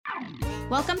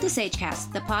Welcome to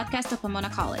SageCast, the podcast of Pomona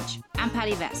College. I'm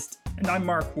Patty Vest. And I'm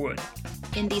Mark Wood.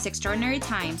 In these extraordinary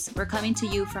times, we're coming to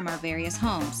you from our various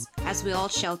homes as we all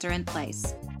shelter in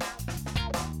place.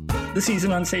 This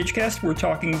season on SageCast, we're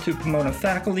talking to Pomona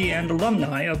faculty and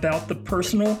alumni about the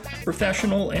personal,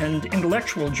 professional, and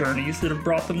intellectual journeys that have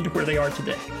brought them to where they are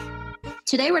today.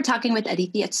 Today, we're talking with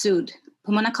Aditya Sood,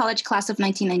 Pomona College class of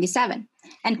 1997,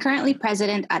 and currently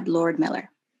president at Lord Miller.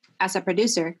 As a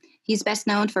producer, he's best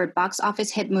known for box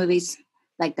office hit movies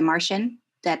like The Martian,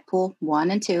 Deadpool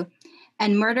 1 and 2,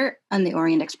 and Murder on the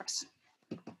Orient Express.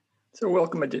 So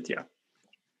welcome, Aditya.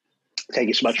 Thank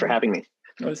you so much for having me.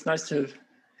 Well, it's nice to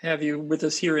have you with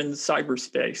us here in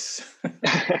cyberspace.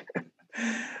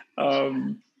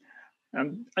 I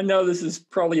know this is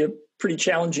probably a pretty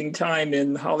challenging time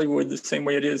in Hollywood, the same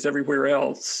way it is everywhere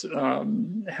else.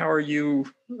 How are you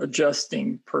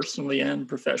adjusting personally and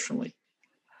professionally?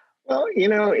 Well, you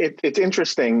know, it's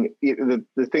interesting. The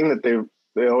thing that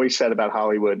they always said about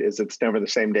Hollywood is it's never the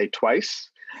same day twice.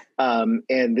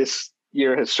 And this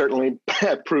year has certainly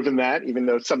proven that, even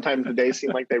though sometimes the days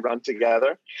seem like they run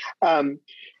together.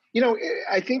 You know,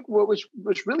 I think what was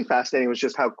really fascinating was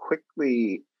just how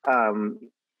quickly, you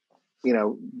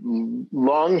know,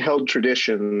 long-held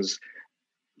traditions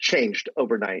changed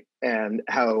overnight, and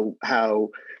how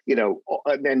you know,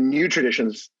 and new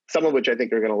traditions, some of which I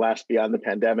think are going to last beyond the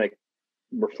pandemic,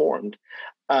 were formed.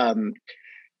 You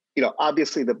know,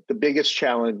 obviously the biggest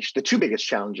challenge, the two biggest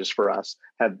challenges for us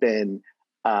have been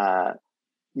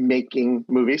making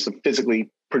movies, so physically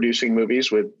producing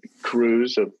movies with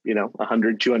crews of, you know,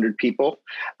 100, 200 people,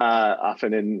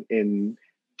 often in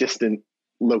distant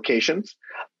locations,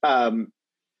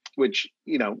 which,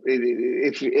 you know,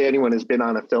 if anyone has been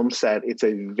on a film set, it's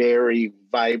a very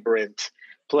vibrant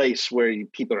place where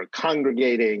people are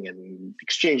congregating and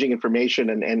exchanging information,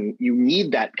 and you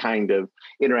need that kind of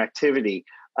interactivity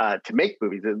to make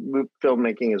movies.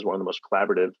 Filmmaking is one of the most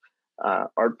collaborative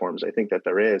art forms I think that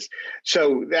there is.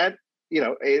 So that, you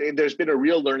know, there's been a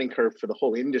real learning curve for the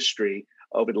whole industry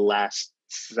over the last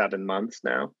 7 months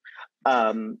now.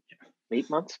 8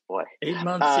 months, boy. 8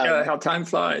 months, yeah, how time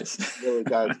flies. It really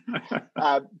does.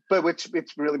 But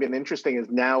it's really been interesting is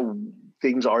now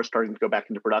things are starting to go back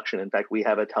into production. In fact, we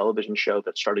have a television show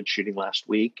that started shooting last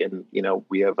week, and, you know,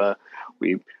 we have a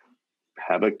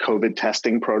COVID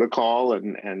testing protocol,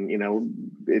 and you know,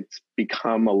 it's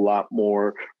become a lot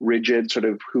more rigid, sort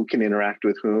of who can interact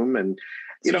with whom, and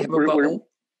you know,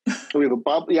 we have a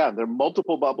bubble. Yeah, there are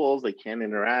multiple bubbles. They can't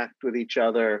interact with each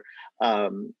other.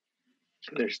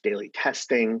 There's daily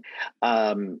testing,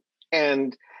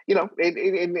 and you know,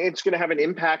 it's going to have an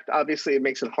impact. Obviously, it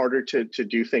makes it harder to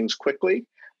do things quickly,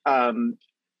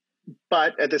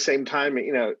 but at the same time,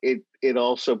 you know, it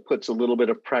also puts a little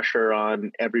bit of pressure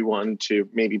on everyone to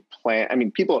maybe plan. I mean,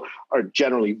 people are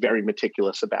generally very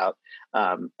meticulous about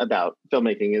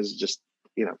filmmaking. Is just,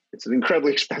 you know, it's an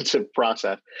incredibly expensive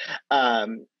process.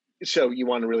 So you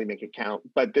want to really make it count.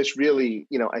 But this really,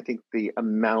 you know, I think the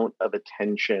amount of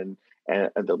attention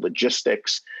and the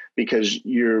logistics, because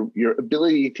your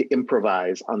ability to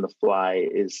improvise on the fly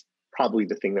is probably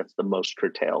the thing that's the most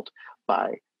curtailed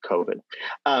by COVID.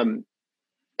 And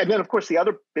then, of course, the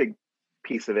other big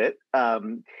piece of it,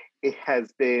 it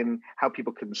has been how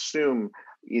people consume,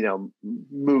 you know,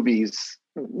 movies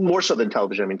more so than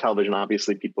television. I mean, television,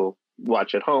 obviously, people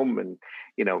watch at home, and,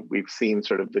 you know, we've seen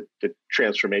sort of the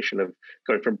transformation of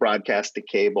going from broadcast to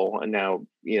cable, and now,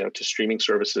 you know, to streaming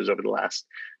services over the last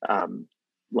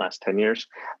 10 years.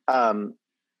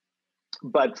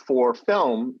 But for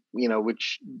film, you know,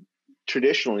 which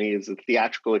traditionally is a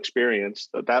theatrical experience,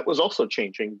 that was also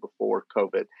changing before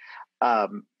COVID.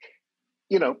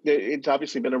 You know, it's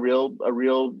obviously been a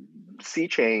real sea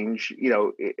change, you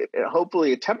know,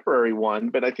 hopefully a temporary one,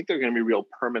 but I think there are going to be real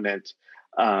permanent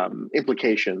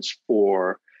implications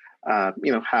for,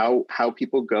 you know, how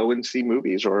people go and see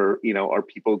movies, or, you know, are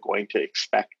people going to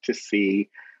expect to see,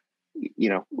 you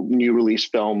know, new release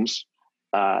films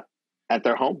at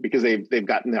their home because they've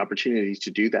gotten the opportunity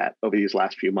to do that over these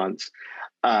last few months.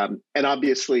 And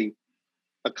obviously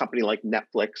a company like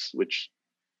Netflix, which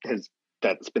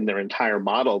that's been their entire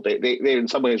model. They in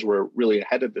some ways were really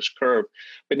ahead of this curve,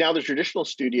 but now the traditional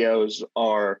studios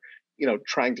are, you know,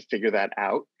 trying to figure that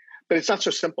out. But it's not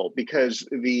so simple, because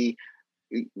the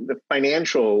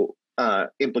financial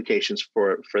implications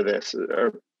for this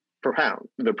are profound.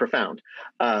 They're profound.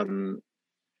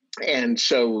 And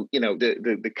so, you know,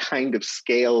 the kind of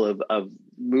scale of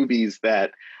movies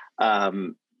that,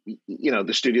 you know,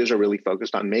 the studios are really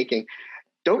focused on making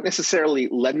don't necessarily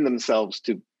lend themselves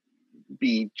to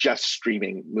be just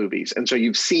streaming movies. And so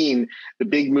you've seen the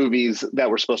big movies that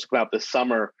were supposed to come out this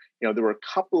summer there were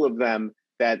a couple of them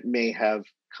that may have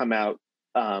come out,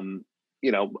 on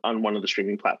one of the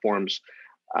streaming platforms.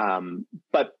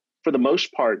 But for the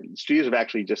most part, studios have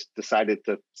actually just decided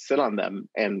to sit on them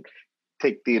and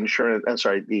take the insurance.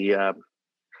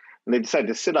 And they decided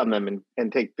to sit on them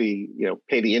and take the,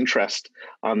 pay the interest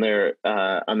on their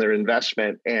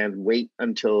investment and wait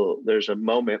until there's a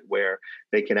moment where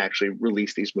they can actually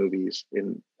release these movies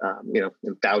in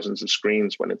thousands of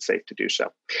screens when it's safe to do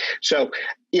so. So,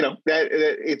 that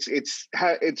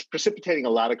it's precipitating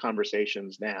a lot of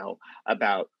conversations now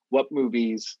about what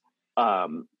movies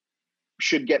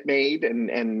should get made,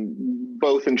 and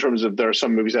both in terms of there are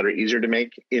some movies that are easier to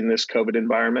make in this COVID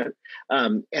environment,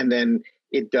 and then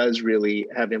it does really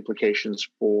have implications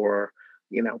for,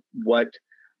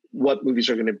 what movies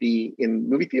are going to be in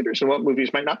movie theaters and what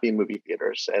movies might not be in movie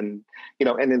theaters. And,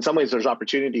 and in some ways there's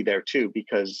opportunity there too,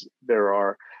 because there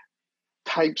are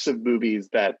types of movies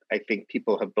that I think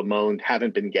people have bemoaned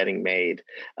haven't been getting made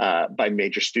by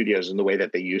major studios in the way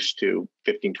that they used to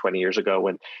 15, 20 years ago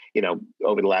when,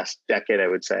 over the last decade, I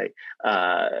would say,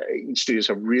 studios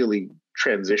have really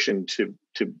transitioned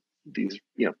to these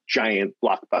giant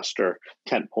blockbuster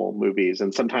tentpole movies,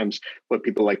 and sometimes what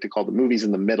people like to call the movies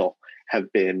in the middle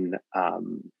have been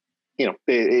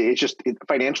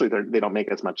financially they don't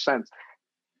make as much sense,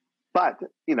 but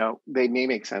they may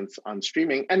make sense on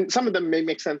streaming, and some of them may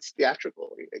make sense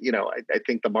theatrically. I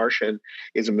think The Martian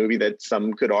is a movie that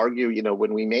some could argue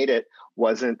when we made it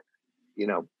wasn't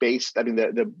based. I mean,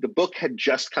 the book had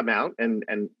just come out and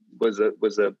was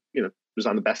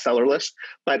on the bestseller list,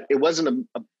 but it wasn't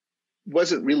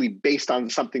really based on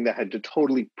something that had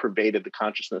totally pervaded the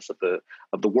consciousness of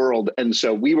the world. And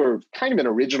so we were kind of an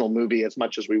original movie as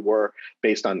much as we were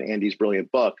based on Andy's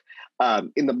brilliant book,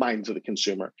 in the minds of the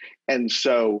consumer. And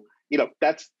so,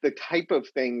 that's the type of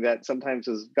thing that sometimes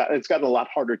it's gotten a lot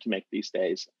harder to make these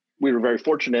days. We were very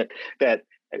fortunate that,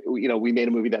 we made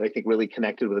a movie that I think really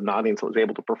connected with an audience that was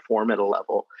able to perform at a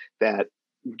level that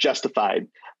justified,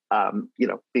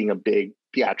 being a big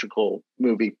theatrical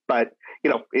movie. But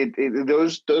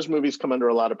those movies come under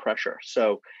a lot of pressure,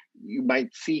 so you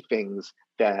might see things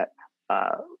that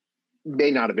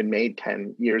may not have been made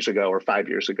 10 years ago or 5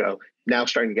 years ago now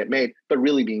starting to get made, but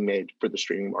really being made for the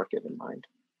streaming market in mind.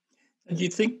 And do you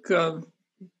think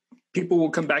people will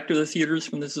come back to the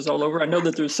theaters when this is all over? I know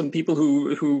that there's some people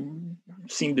who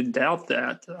seem to doubt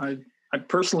that.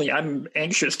 I'm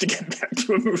anxious to get back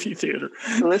to a movie theater.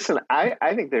 Listen,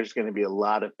 I think there's going to be a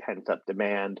lot of pent-up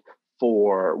demand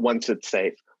for, once it's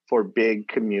safe, for big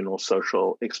communal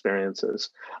social experiences,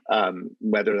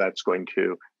 whether that's going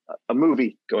to a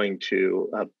movie, going to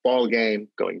a ball game,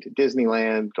 going to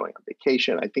Disneyland, going on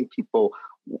vacation. I think people,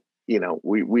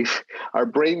 our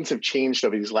brains have changed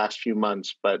over these last few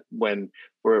months, but when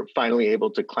we're finally able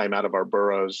to climb out of our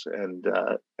burrows and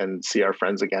see our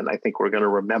friends again, I think we're going to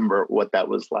remember what that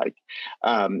was like.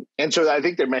 And so I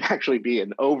think there might actually be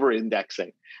an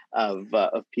over-indexing of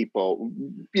people,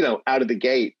 out of the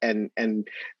gate, and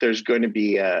there's going to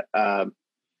be I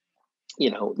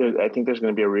think there's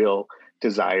going to be a real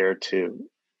desire to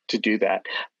do that.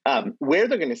 Where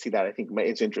they're going to see that, I think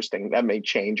it's interesting. That may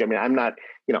change. I mean, I'm not,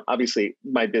 obviously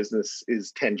my business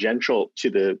is tangential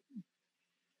to the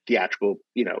theatrical,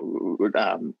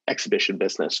 exhibition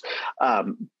business.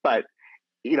 But,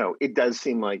 it does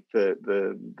seem like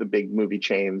the big movie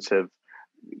chains have,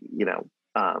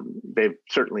 they've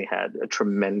certainly had a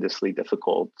tremendously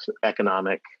difficult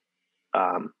economic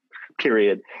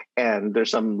period, and there's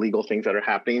some legal things that are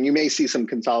happening, and you may see some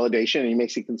consolidation, and you may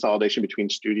see consolidation between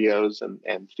studios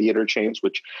and theater chains,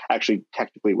 which actually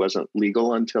technically wasn't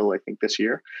legal until I think this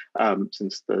year,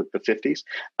 since the 50s.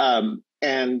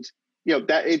 And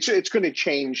that it's going to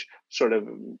change sort of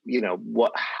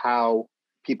how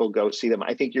people go see them.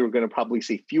 I think you're going to probably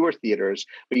see fewer theaters,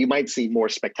 but you might see more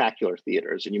spectacular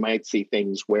theaters, and you might see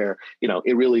things where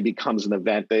it really becomes an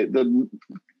event. The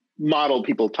model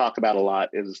people talk about a lot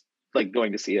is like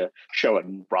going to see a show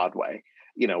on Broadway,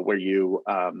 where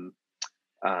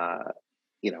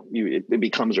it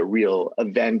becomes a real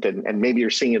event, and maybe you're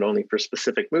seeing it only for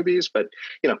specific movies, but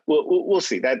we'll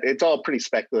see. That it's all pretty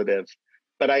speculative,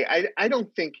 but I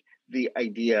don't think the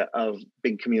idea of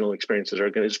big communal experiences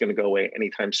is going to go away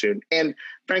anytime soon. And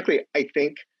frankly, I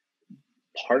think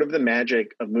part of the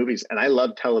magic of movies, and I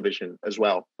love television as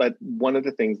well, but one of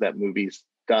the things that movies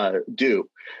do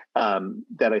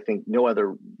that I think no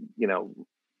other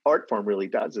art form really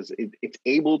does is it's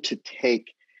able to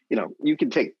take, you can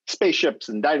take spaceships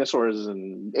and dinosaurs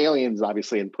and aliens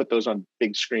obviously and put those on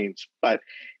big screens, but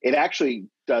it actually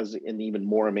does an even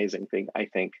more amazing thing, I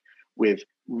think, with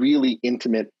really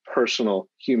intimate, personal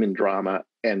human drama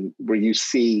and where you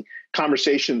see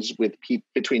conversations with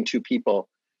between two people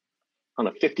on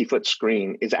a 50-foot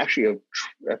screen is actually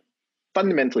a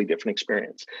fundamentally different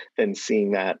experience than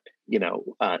seeing that,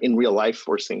 in real life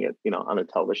or seeing it, on a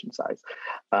television size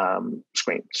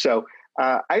screen. So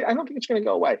I don't think it's going to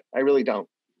go away. I really don't.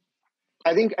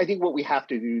 I think what we have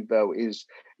to do though is,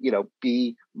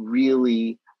 be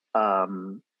really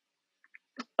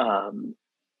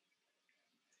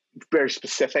very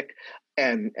specific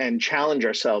and challenge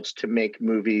ourselves to make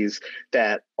movies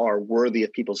that are worthy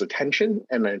of people's attention.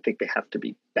 And I think they have to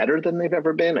be better than they've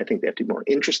ever been. I think they have to be more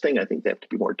interesting. I think they have to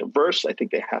be more diverse. I think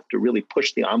they have to really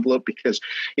push the envelope because,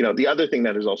 the other thing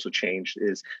that has also changed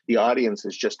is the audience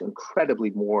is just incredibly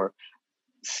more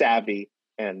savvy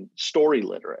and story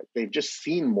literate. They've just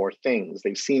seen more things.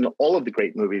 They've seen all of the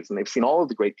great movies and they've seen all of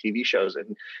the great TV shows.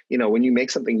 And, when you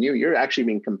make something new, you're actually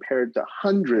being compared to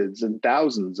hundreds and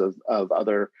thousands of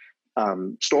other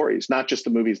stories, not just the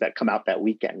movies that come out that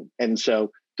weekend. And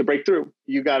so to break through,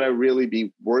 you got to really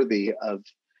be worthy of,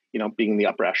 being the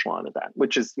upper echelon of that,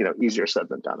 which is, easier said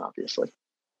than done, obviously.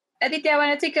 Aditya, I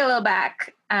want to take a little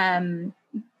back.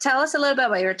 Tell us a little bit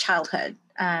about your childhood.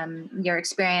 Your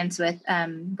experience with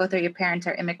both of your parents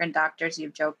are immigrant doctors.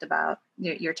 You've joked about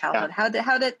your childhood. Yeah.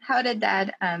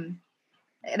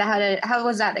 How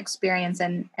was that experience?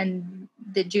 And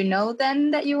did you know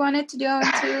then that you wanted to go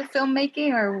into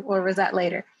filmmaking, or was that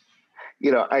later?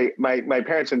 My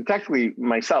parents, and technically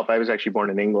myself, I was actually born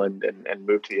in England and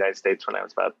moved to the United States when I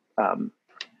was about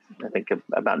I think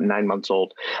about 9 months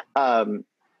old.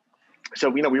 So,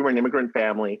 we were an immigrant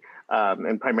family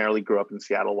and primarily grew up in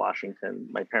Seattle, Washington.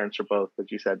 My parents are both,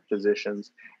 as you said,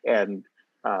 physicians, and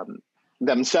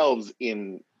themselves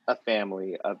in a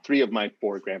family. 3 of my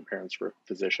 4 grandparents were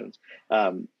physicians.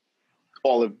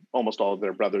 Almost all of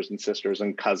their brothers and sisters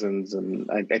and cousins. And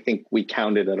I think we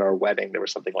counted at our wedding, there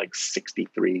was something like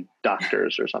 63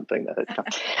 doctors or something that had come.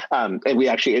 And we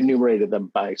actually enumerated them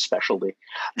by specialty.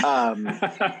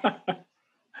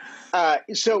 I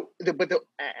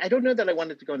don't know that I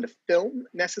wanted to go into film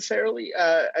necessarily.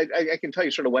 I can tell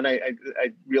you sort of when I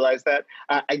realized that.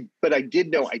 But I did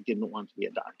know I didn't want to be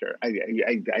a doctor.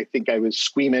 I think I was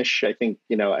squeamish. I think,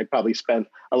 I probably spent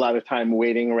a lot of time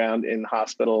waiting around in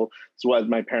hospital while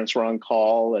my parents were on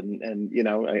call. And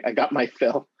I got my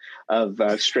fill of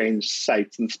strange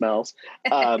sights and smells.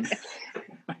 But,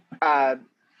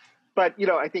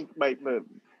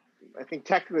 I think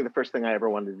technically the first thing I ever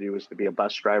wanted to do was to be a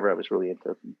bus driver. I was really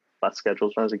into bus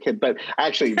schedules when I was a kid, but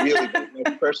actually really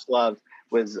my first love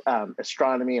was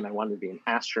astronomy, and I wanted to be an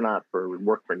astronaut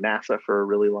work for NASA for a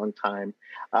really long time.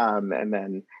 And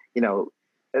then,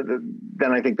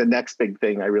 then I think the next big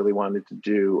thing I really wanted to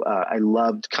do, I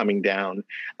loved coming down.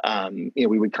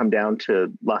 We would come down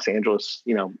to Los Angeles,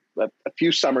 a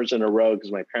few summers in a row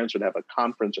because my parents would have a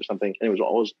conference or something, and it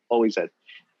was always at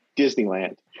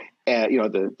Disneyland,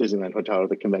 the Disneyland Hotel or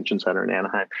the Convention Center in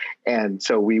Anaheim. And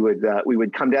so we would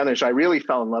come down there. So I really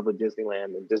fell in love with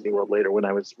Disneyland and Disney World later when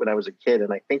I was a kid.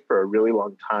 And I think for a really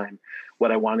long time,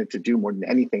 what I wanted to do more than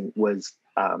anything was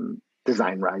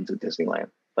design rides at Disneyland.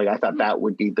 Like I thought that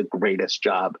would be the greatest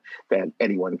job that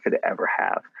anyone could ever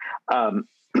have.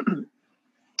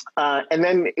 And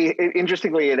then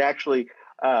interestingly, it actually,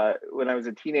 when I was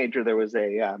a teenager, there was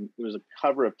a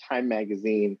cover of Time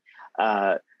magazine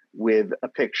with a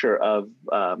picture of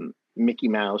Mickey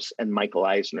Mouse and Michael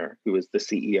Eisner, who was the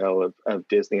CEO of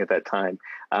Disney at that time.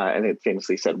 And it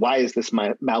famously said, "Why is this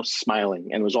mouse smiling?"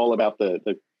 And it was all about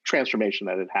the transformation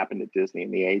that had happened at Disney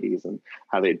in the 80s and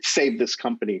how they'd saved this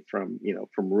company from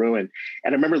ruin.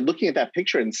 And I remember looking at that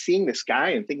picture and seeing this guy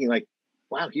and thinking like,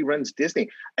 wow, he runs Disney.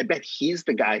 I bet he's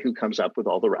the guy who comes up with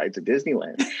all the rides at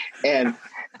Disneyland. And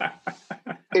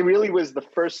it really was the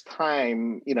first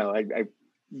time, I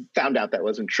found out that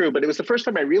wasn't true, but it was the first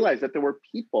time I realized that there were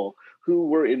people who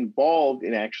were involved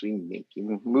in actually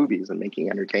making movies and making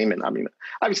entertainment. I mean,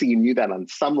 obviously you knew that on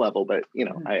some level, but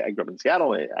I grew up in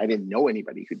Seattle. I didn't know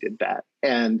anybody who did that.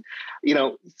 And,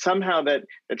 somehow that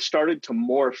started to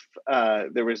morph.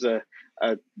 There was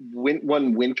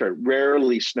one winter,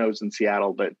 rarely snows in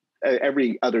Seattle, but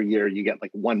every other year you get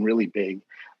like one really big,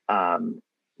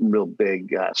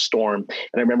 storm.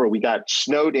 And I remember we got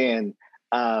snowed in,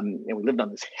 and we lived on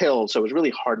this hill, so it was really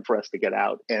hard for us to get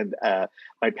out. And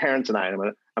my parents and I'm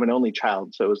an only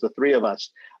child, so it was the 3 of us.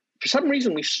 For some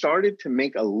reason, we started to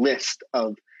make a list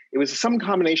of, it was some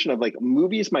combination of like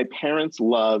movies my parents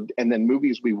loved and then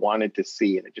movies we wanted to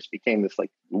see. And it just became this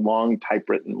like long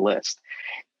typewritten list.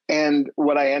 And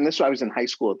I was in high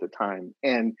school at the time.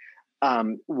 And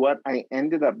what I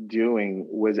ended up doing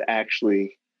was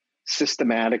actually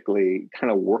systematically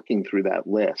kind of working through that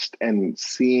list and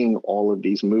seeing all of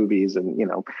these movies and,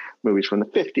 movies from the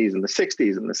 50s and the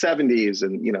 60s and the 70s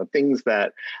and, things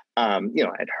that,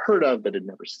 I'd heard of but had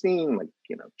never seen, like,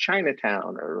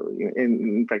 Chinatown or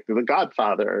in fact, The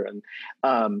Godfather. And,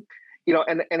 and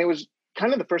it was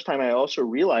kind of the first time I also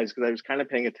realized, because I was kind of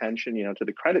paying attention, to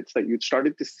the credits, that you'd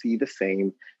started to see the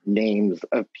same names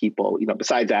of people,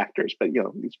 besides actors, but,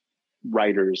 these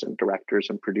writers and directors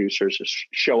and producers just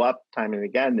show up time and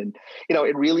again. And,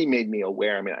 it really made me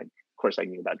aware. I mean, of course I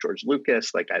knew about George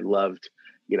Lucas. Like I loved,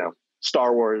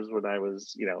 Star Wars when I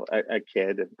was, a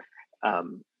kid.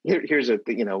 And here's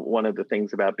one of the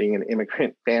things about being an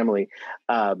immigrant family.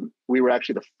 We were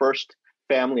actually the first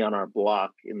family on our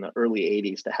block in the early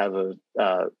 80s to have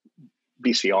a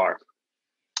VCR,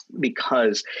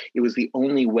 because it was the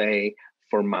only way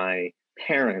for my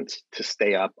parents to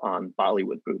stay up on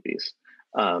Bollywood movies,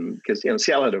 because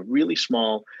Seattle had a really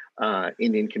small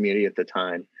Indian community at the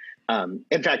time.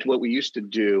 In fact, what we used to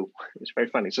do is very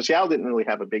funny. So Seattle didn't really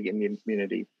have a big Indian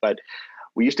community, but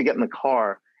we used to get in the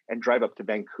car and drive up to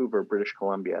Vancouver, British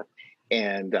Columbia.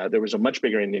 And there was a much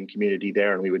bigger Indian community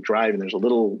there, and we would drive, and there's a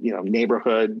little,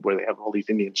 neighborhood where they have all these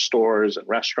Indian stores and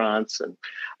restaurants,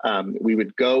 and we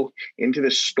would go into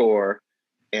this store,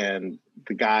 and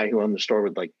the guy who owned the store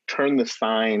would like turn the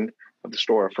sign of the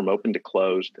store from open to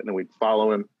closed, and then we'd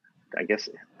follow him. I guess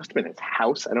it must have been his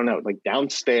house. I don't know, like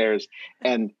downstairs,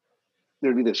 and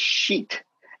there'd be this sheet,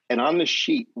 and on the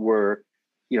sheet were,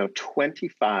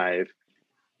 25.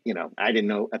 I didn't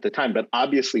know at the time, but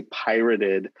obviously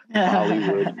pirated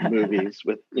Bollywood movies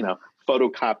with,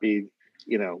 photocopied,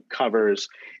 covers.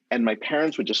 And my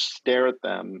parents would just stare at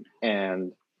them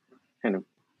and kind of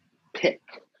pick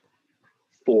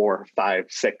 4, 5,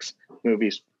 6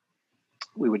 movies.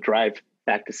 We would drive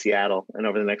back to Seattle, and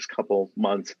over the next couple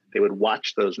months, they would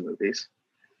watch those movies.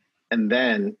 And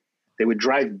then they would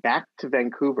drive back to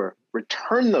Vancouver,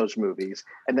 return those movies,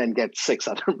 and then get 6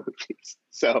 other movies.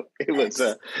 So it was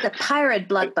the pirate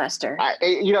blockbuster. I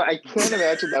can't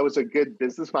imagine that was a good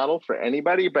business model for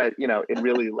anybody, but it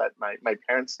really let my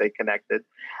parents stay connected.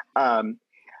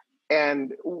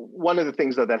 And one of the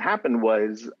things that happened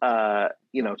was,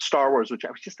 Star Wars, which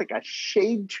I was just like a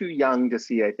shade too young to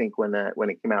see, I think, when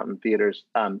it came out in theaters.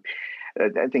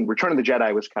 I think Return of the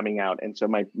Jedi was coming out. And so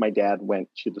my dad went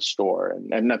to the store,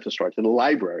 and not the store, to the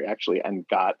library actually, and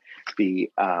got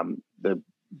the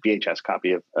VHS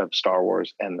copy of Star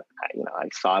Wars. And, I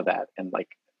saw that and like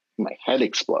my head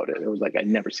exploded. It was like, I'd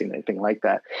never seen anything like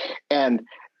that. And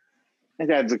my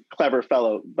dad's a clever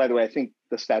fellow. By the way, I think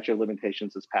the statute of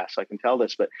limitations is passed, so I can tell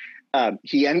this, but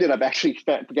he ended up actually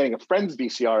getting a friend's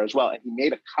VCR as well, and he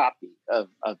made a copy of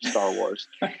Star Wars.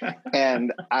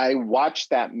 And I watched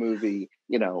that movie,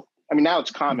 now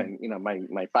it's common,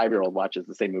 my 5-year-old watches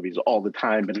the same movies all the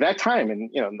time, but at that time, in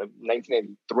the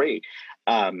 1983,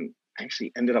 I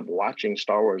actually ended up watching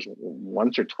Star Wars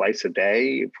once or twice a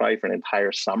day, probably for an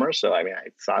entire summer. So, I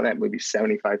saw that movie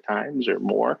 75 times or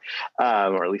more,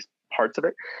 or at least parts of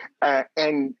it.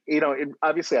 And,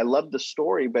 obviously I loved the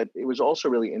story, but it was also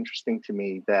really interesting to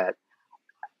me that,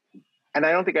 and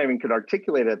I don't think I even could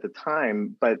articulate it at the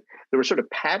time, but there were sort of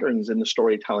patterns in the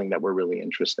storytelling that were really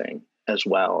interesting as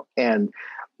well. And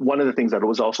one of the things that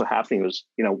was also happening was,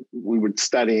 we were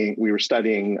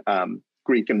studying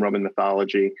Greek and Roman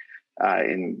mythology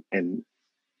in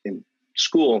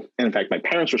school. And in fact, my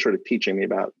parents were sort of teaching me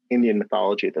about Indian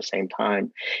mythology at the same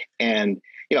time. And,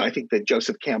 I think the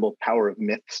Joseph Campbell Power of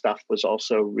Myth stuff was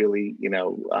also really,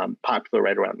 popular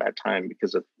right around that time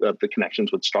because of the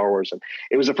connections with Star Wars. And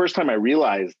it was the first time I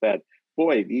realized that,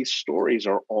 boy, these stories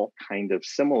are all kind of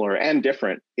similar and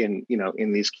different in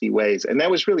these key ways. And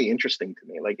that was really interesting to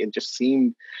me. Like, it just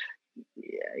seemed,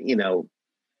 and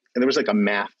there was like a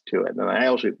math to it. And I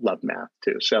also love math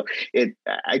too. So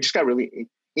I just got really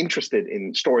interested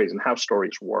in stories and how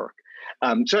stories work.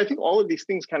 So I think all of these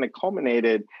things kind of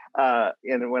culminated.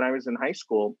 And when I was in high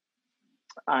school,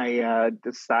 I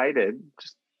decided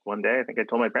just one day, I think I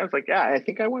told my parents, like, yeah, I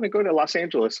think I want to go to Los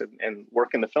Angeles and work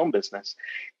in the film business.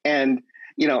 And,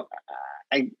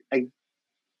 I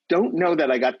don't know that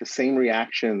I got the same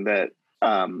reaction that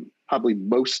probably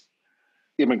most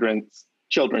immigrants'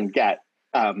 children get,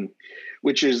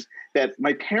 which is that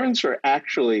my parents are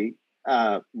actually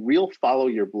real follow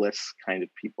your bliss kind of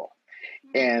people.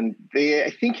 And they, I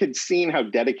think, had seen how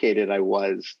dedicated I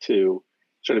was to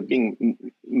sort of being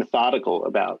methodical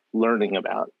about learning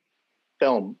about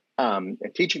film and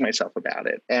teaching myself about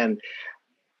it. And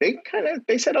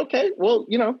they said, okay, well,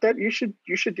 that you should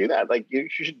do that. Like, you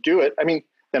should do it.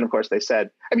 Then of course they said,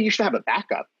 you should have a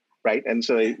backup. right? And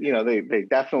so they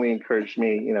definitely encouraged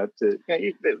me, I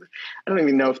don't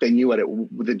even know if they knew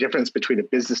the difference between a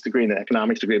business degree and an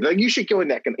economics degree. But like, you should go in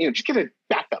just get a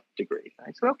backup degree.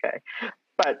 I said, okay.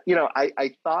 But,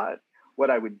 I thought what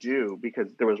I would do,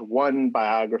 because there was one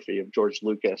biography of George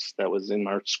Lucas that was in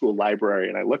our school library,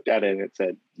 and I looked at it and it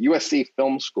said USC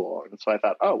Film School. And so I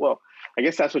thought, oh, well, I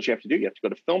guess that's what you have to do. You have to go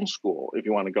to film school if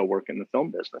you want to go work in the film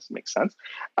business. It makes sense.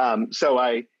 So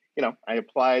I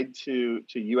applied to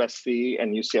USC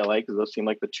and UCLA because those seemed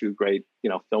like the two great,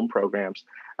 film programs.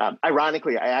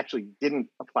 Ironically, I actually didn't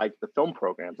apply to the film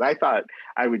programs. I thought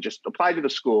I would just apply to the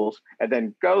schools and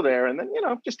then go there and then,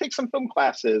 just take some film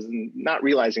classes, and not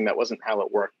realizing that wasn't how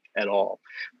it worked at all.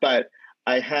 But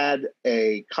I had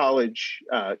a college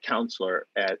counselor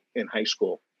in high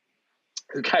school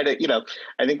who kind of,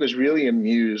 I think was really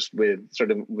amused with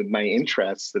with my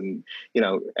interests. And,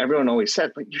 everyone always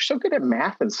said, but you're so good at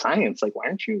math and science. Like, why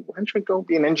don't you go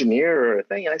be an engineer or a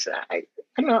thing? And I said, I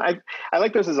don't know. I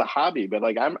like this as a hobby, but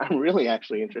like, I'm really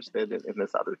actually interested in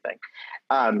this other thing.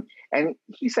 And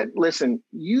he said, listen,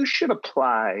 you should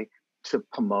apply to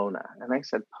Pomona. And I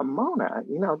said, Pomona,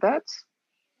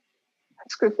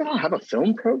 that's good. They don't have a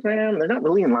film program. They're not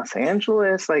really in Los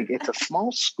Angeles. Like, it's a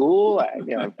small school.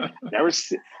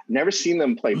 Never seen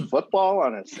them play football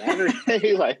on a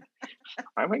Saturday. Like,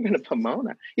 why am I going to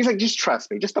Pomona? He's like, just trust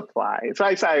me, just apply. So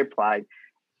I applied.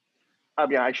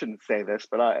 I shouldn't say this,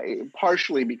 but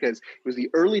partially because it was the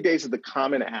early days of the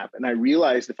Common App, and I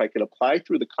realized if I could apply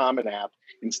through the Common App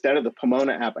instead of the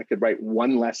Pomona app, I could write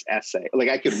one less essay. Like,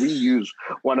 I could reuse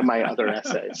one of my other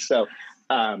essays. So.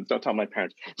 Don't tell my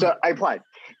parents. So I applied,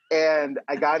 and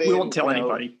I got in. We won't tell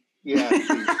anybody. Yeah,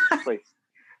 please.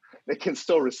 They can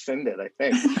still rescind it, I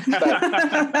think. But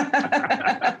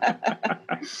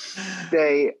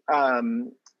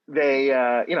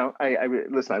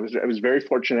listen. I was very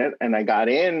fortunate, and I got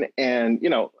in, and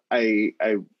I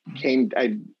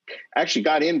actually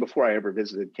got in before I ever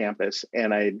visited campus,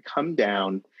 and I had come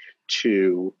down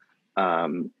to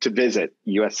visit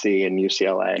USC and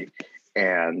UCLA.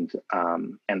 And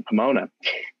Pomona.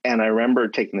 And I remember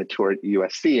taking the tour at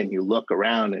USC, and you look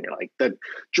around and you're like, the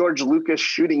George Lucas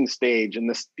shooting stage and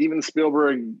the Steven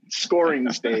Spielberg scoring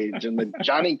stage and the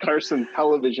Johnny Carson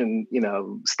television,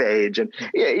 stage. And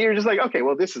you're just like, okay,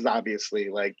 well, this is obviously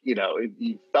like, you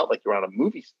felt like you're on a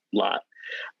movie lot.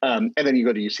 And then you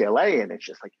go to UCLA and it's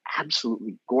just like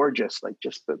absolutely gorgeous, like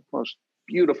just the most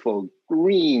beautiful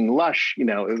green lush,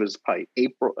 it was probably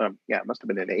April. It must have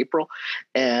been in April.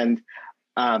 And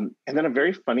then a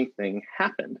very funny thing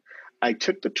happened. I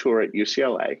took the tour at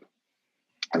UCLA,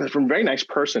 and this very nice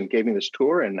person gave me this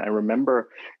tour. And I remember,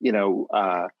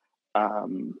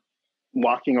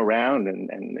 walking around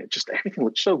and it just, everything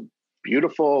looked so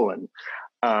beautiful. And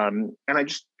I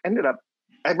just ended up,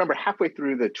 I remember halfway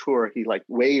through the tour, he like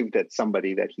waved at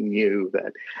somebody that he knew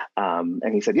that,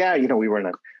 and he said, yeah, we were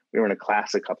in a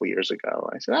class a couple of years ago.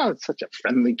 I said, oh, it's such a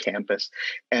friendly campus.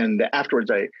 And afterwards,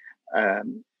 I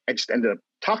just ended up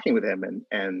talking with him,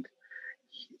 and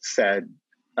he said,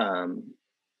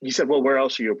 well, where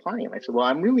else are you applying? And I said, well,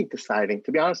 I'm really deciding,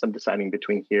 to be honest, I'm deciding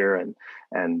between here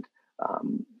and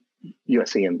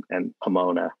USC and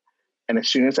Pomona. And as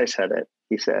soon as I said it,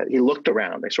 he looked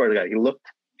around. I swear to God, he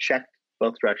checked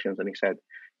both directions, and he said,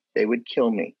 they would kill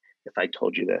me if I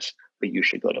told you this, but you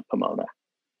should go to Pomona.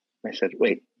 And I said,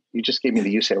 wait, you just gave me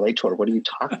the UCLA tour. What are you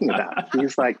talking about?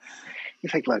 He's like,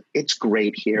 look, it's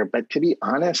great here, but to be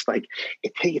honest, like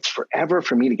it takes forever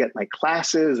for me to get my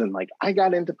classes. And like, I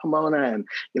got into Pomona, and,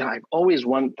 I've always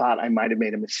thought I might've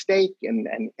made a mistake.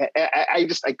 And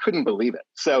I couldn't believe it.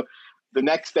 So the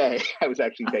next day I was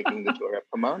actually taking the tour at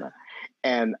Pomona,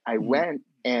 and I went,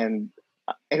 and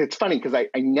it's funny because I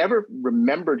never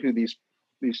remembered who these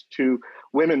two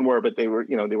women were, but they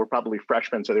were probably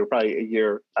freshmen. So they were probably a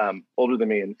year older than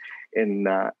me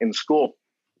in school,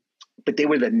 but they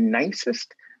were the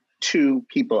nicest two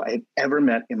people I had ever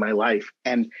met in my life.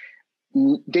 And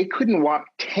they couldn't walk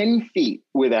 10 feet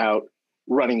without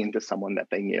running into someone that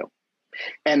they knew.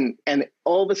 And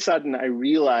all of a sudden I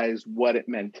realized what it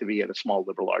meant to be at a small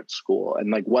liberal arts school,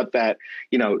 and like what that,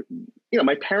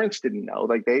 my parents didn't know,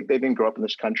 like they didn't grow up in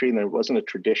this country, and there wasn't a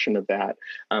tradition of that.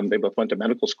 They both went to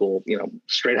medical school,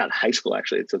 straight out of high school.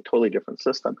 Actually, it's a totally different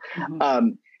system.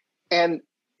 Mm-hmm. And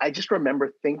I just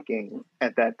remember thinking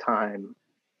at that time,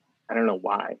 I don't know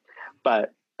why,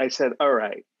 but I said, all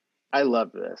right, I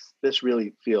love this. This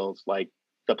really feels like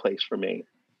the place for me.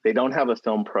 They don't have a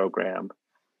film program.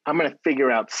 I'm going to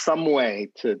figure out some way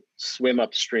to swim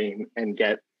upstream and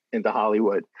get into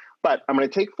Hollywood. But I'm going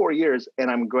to take 4 years,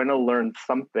 and I'm going to learn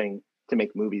something to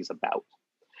make movies about.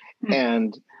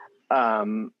 Mm-hmm.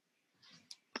 And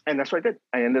And that's what I did.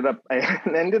 I ended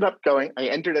up going. I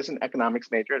entered as an economics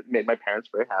major. It made my parents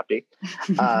very happy.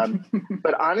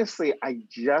 But honestly, I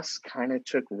just kind of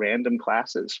took random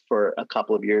classes for a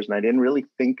couple of years, and I didn't really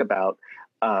think about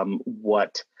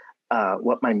what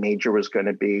my major was going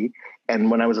to be.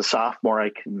 And when I was a sophomore, I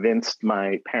convinced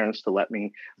my parents to let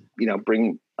me,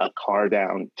 bring a car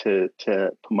down to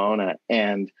Pomona.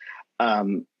 And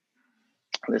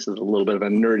this is a little bit of a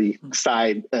nerdy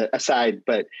aside,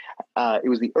 but it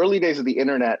was the early days of the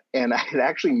internet, and I had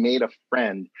actually made a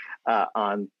friend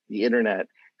on the internet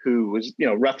who was,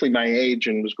 roughly my age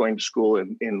and was going to school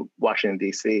in Washington,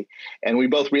 D.C. And we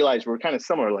both realized we were kind of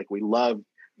similar, like we loved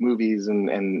movies,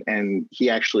 and he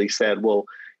actually said, well,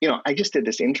 I just did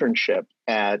this internship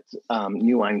at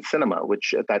New Line Cinema,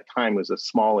 which at that time was a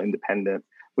small independent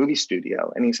movie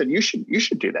studio. And he said, you should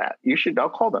do that. I'll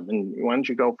call them. And why don't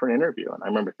you go for an interview? And I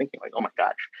remember thinking like, oh my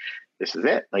gosh, this is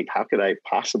it. Like, how could I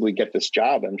possibly get this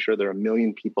job? I'm sure there are a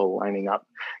million people lining up,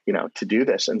 to do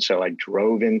this. And so I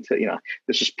drove into,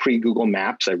 this was pre-Google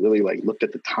Maps. I really looked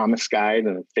at the Thomas guide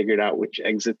and figured out which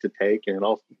exit to take. And it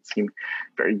all seemed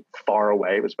very far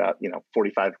away. It was about,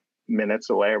 45 minutes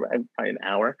away, or probably an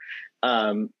hour.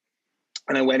 And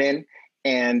I went in,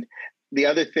 and the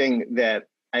other thing that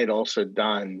I had also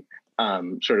done,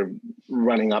 sort of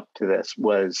running up to this,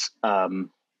 was there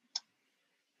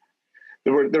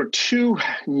were two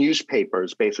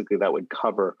newspapers basically that would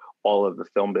cover all of the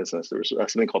film business. There was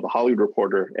something called the Hollywood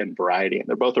Reporter and Variety, and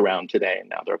they're both around today. And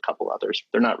now there are a couple others.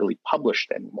 They're not really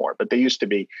published anymore, but they used to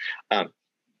be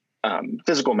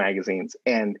physical magazines.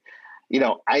 And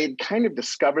I had kind of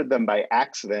discovered them by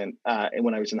accident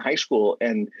when I was in high school,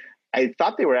 and I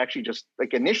thought they were actually just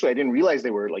initially I didn't realize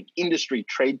they were industry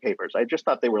trade papers. I just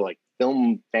thought they were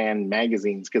film fan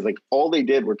magazines, because all they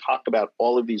did were talk about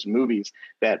all of these movies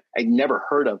that I'd never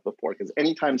heard of before. Because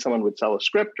anytime someone would sell a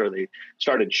script or they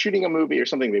started shooting a movie or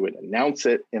something, they would announce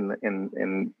it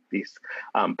in these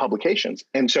publications.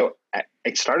 And so I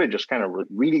started just kind of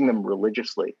reading them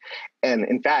religiously. And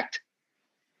in fact,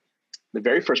 the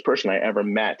very first person I ever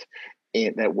met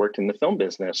that worked in the film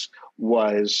business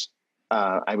was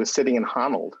I was sitting in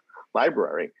Honnold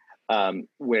Library,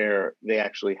 where they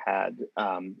actually had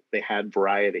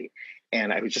Variety,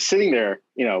 and I was just sitting there,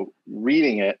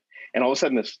 reading it, and all of a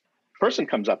sudden this person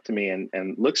comes up to me and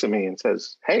looks at me and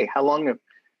says, "Hey, how long have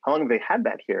they had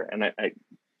that here?" And I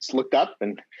just looked up,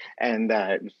 and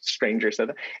stranger said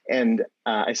that, and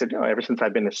I said, "No, ever since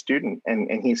I've been a student."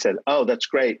 And he said, "Oh, that's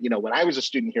great. When I was a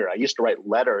student here, I used to write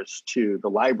letters to the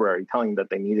library telling them that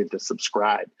they needed to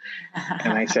subscribe."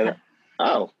 And I said,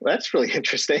 "Oh, that's really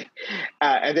interesting."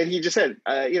 And then he just said,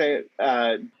 "Do you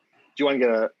want to get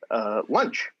a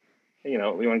lunch? You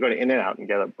want to go to In-N-Out and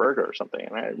get a burger or something?"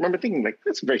 And I remember thinking,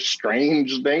 that's a very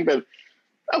strange thing, but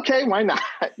okay, why not?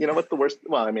 What's the worst?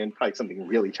 Well, I mean, probably something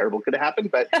really terrible could have happened,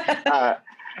 but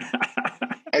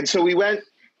and so we went,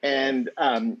 and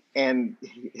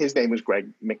his name was Greg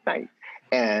McKnight,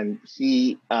 and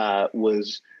he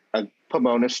was a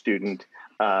Pomona student.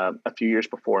 A few years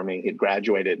before me, he had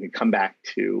graduated and come back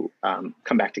to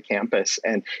campus,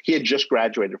 and he had just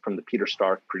graduated from the Peter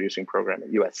Stark producing program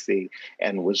at USC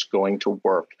and was going to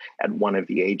work at one of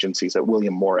the agencies at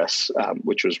William Morris,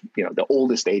 which was the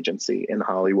oldest agency in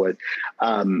Hollywood.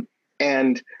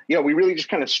 And we really just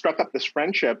kind of struck up this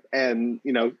friendship, and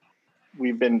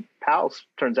we've been pals.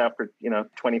 Turns out for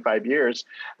 25 years,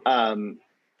 and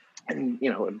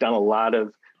have done a lot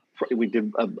of. We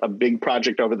did a big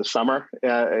project over the summer,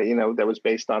 that was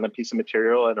based on a piece of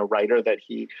material and a writer that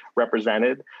he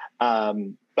represented.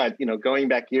 But going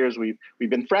back years, we've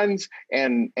been friends,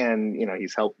 and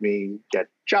he's helped me get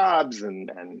jobs,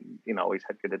 and always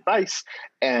had good advice,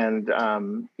 and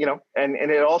and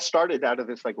it all started out of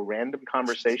this random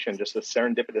conversation, just a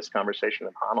serendipitous conversation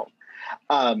in Honnold.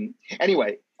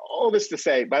 Anyway, all this to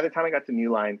say, by the time I got to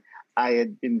New Line, I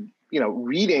had been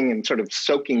reading and sort of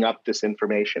soaking up this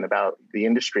information about the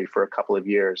industry for a couple of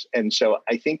years. And so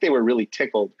I think they were really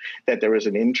tickled that there was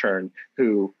an intern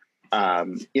who,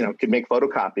 could make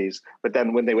photocopies. But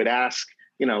then when they would ask,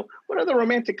 what are the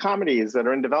romantic comedies that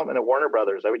are in development at Warner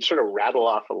Brothers, I would sort of rattle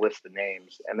off a list of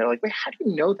names. And they're like, wait, how do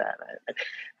you know that?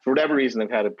 For whatever reason,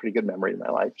 I've had a pretty good memory in my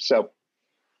life. So,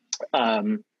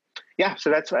 yeah,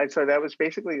 so that was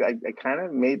basically, I kind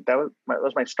of made, that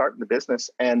was my start in the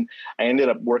business. And I ended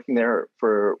up working there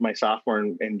for my sophomore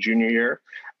and junior year.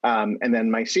 And then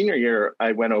my senior year,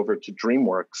 I went over to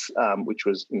DreamWorks, which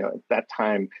was, at that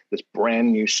time, this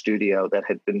brand new studio that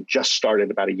had been just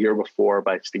started about a year before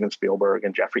by Steven Spielberg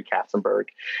and Jeffrey Katzenberg,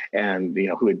 and,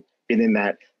 who had been in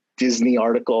that Disney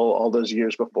article all those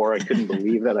years before. I couldn't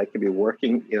believe that I could be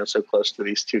working, so close to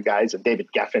these two guys, and David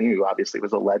Geffen, who obviously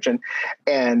was a legend.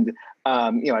 And,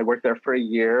 I worked there for a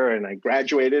year and I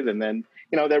graduated. And then,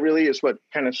 that really is what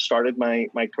kind of started my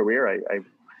career. I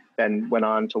then went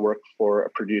on to work for a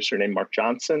producer named Mark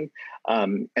Johnson,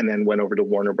 and then went over to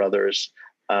Warner Brothers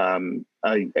a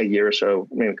year or so,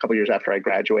 a couple of years after I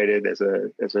graduated as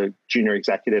a junior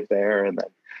executive there, and then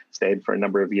stayed for a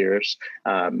number of years,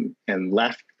 and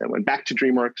left. Then went back to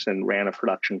DreamWorks and ran a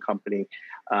production company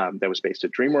that was based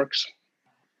at DreamWorks.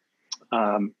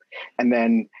 And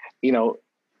then,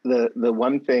 the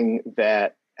one thing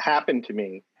that happened to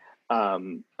me,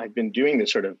 I've been doing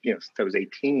this sort of, since I was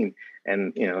 18,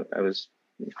 and, I was,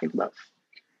 I think, about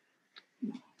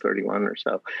 31 or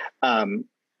so.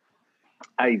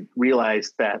 I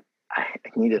realized that I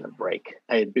needed a break.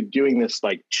 I had been doing this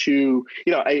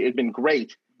it had been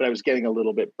great, but I was getting a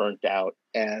little bit burnt out.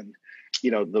 And,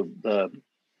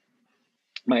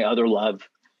 my other love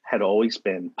had always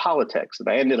been politics. And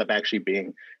I ended up I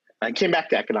came back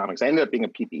to economics. I ended up being a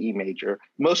PPE major,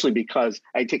 mostly because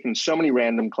I'd taken so many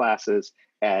random classes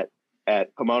at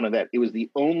Pomona that it was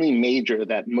the only major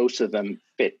that most of them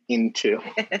fit into.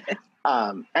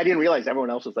 I didn't realize everyone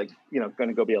else was going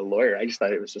to go be a lawyer. I just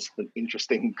thought it was just an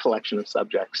interesting collection of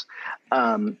subjects.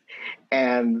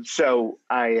 And so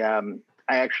I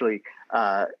actually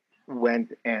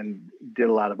went and did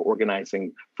a lot of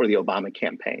organizing for the Obama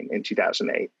campaign in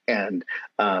 2008, and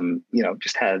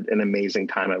just had an amazing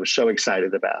time. I was so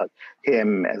excited about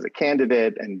him as a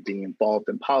candidate and being involved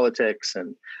in politics.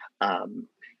 And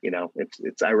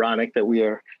it's ironic that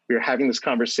we're having this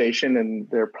conversation, and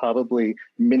they're probably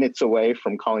minutes away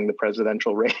from calling the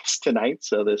presidential race tonight.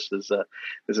 So this is an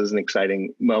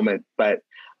exciting moment. But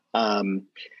so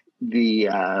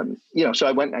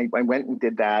I went and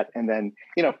did that, and then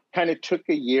kind of took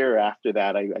a year after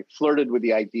that. I flirted with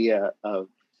the idea of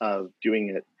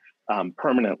doing it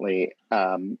permanently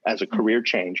as a career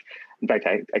change. In fact,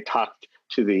 I talked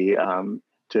to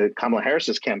Kamala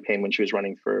Harris's campaign when she was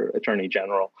running for Attorney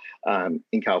General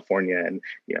in California, and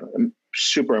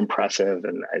super impressive.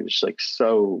 And I was I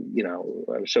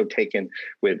was so taken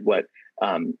with what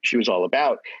she was all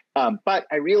about. But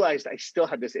I realized I still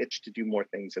had this itch to do more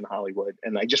things in Hollywood,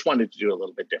 and I just wanted to do it a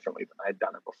little bit differently than I'd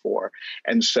done it before.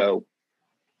 And so,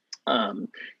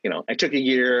 I took a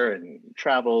year and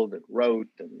traveled and wrote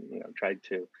and, tried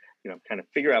to, kind of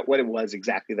figure out what it was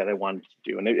exactly that I wanted to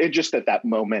do. And it just at that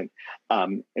moment,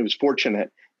 it was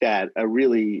fortunate that a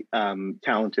really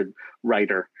talented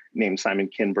writer named Simon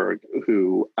Kinberg,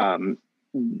 who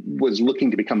was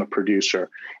looking to become a producer,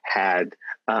 we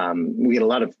had a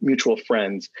lot of mutual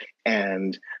friends,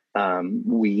 and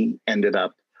we ended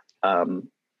up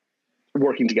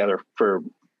working together for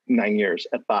 9 years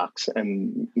at Fox,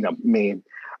 and made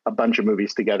a bunch of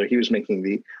movies together. He was making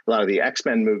a lot of the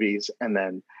X-Men movies, and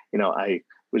then I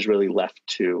was really left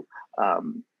to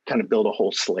kind of build a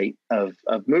whole slate of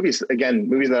movies. Again,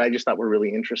 movies that I just thought were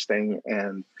really interesting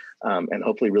and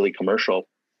hopefully really commercial.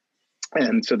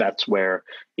 And so that's where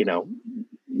The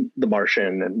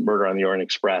Martian and Murder on the Orient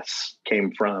Express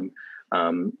came from.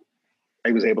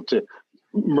 I was able to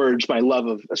merge my love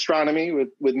of astronomy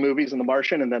with movies and The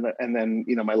Martian, and then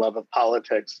my love of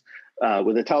politics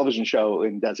with a television show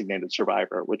in Designated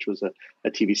Survivor, which was a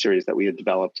TV series that we had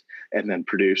developed and then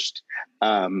produced.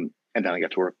 And then I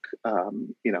got to work,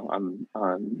 on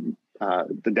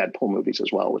the Deadpool movies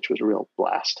as well, which was a real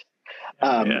blast.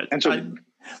 And so.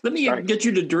 Let me get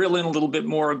you to drill in a little bit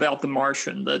more about The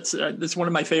Martian. That's one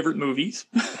of my favorite movies.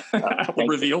 I will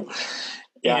reveal.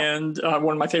 Yeah. And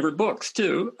one of my favorite books,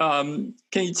 too. Can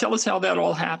you tell us how that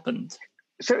all happened?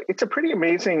 So it's a pretty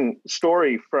amazing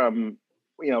story from,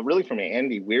 really from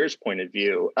Andy Weir's point of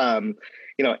view.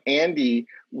 Andy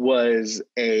was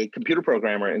a computer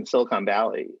programmer in Silicon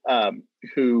Valley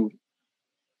who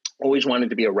always wanted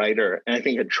to be a writer. And I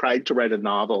think had tried to write a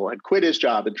novel, had quit his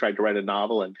job and tried to write a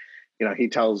novel. And he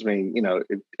tells me,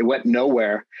 it went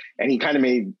nowhere. And he kind of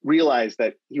realized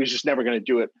that he was just never going to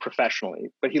do it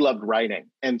professionally, but he loved writing.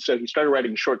 And so he started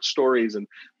writing short stories and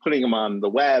putting them on the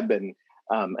web. And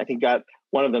I think got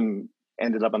one of them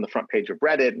ended up on the front page of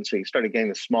Reddit. And so he started getting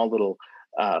this small little,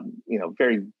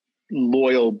 very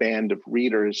loyal band of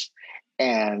readers.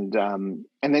 And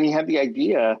then he had the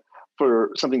idea for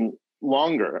something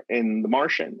longer in The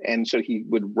Martian. And so he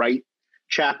would write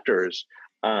chapters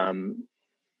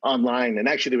online, and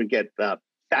actually they would get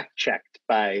fact checked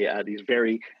by these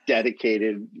very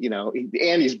dedicated,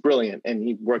 Andy's brilliant, and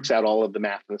he works out all of the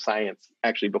math and the science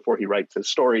actually before he writes his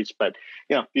stories. But,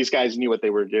 these guys knew what they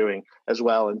were doing as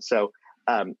well. And so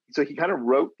he kind of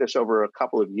wrote this over a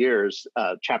couple of years,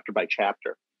 chapter by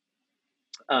chapter.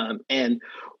 And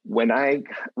when I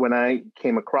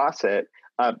came across it,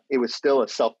 it was still a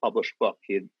self-published book.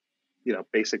 He had,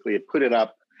 basically had put it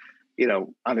up,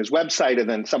 on his website, and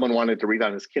then someone wanted to read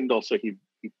on his Kindle, so he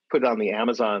put it on the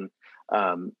Amazon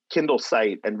Kindle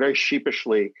site, and very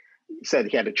sheepishly said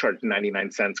he had to charge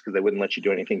 99 cents because they wouldn't let you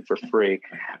do anything for free.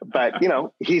 But,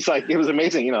 he's like, it was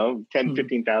amazing, 10,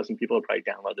 15,000 people had probably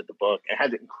downloaded the book. It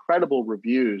had incredible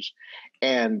reviews.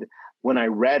 And when I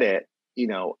read it,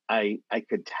 I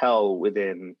could tell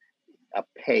within a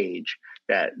page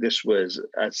that this was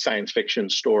a science fiction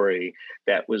story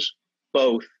that was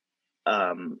both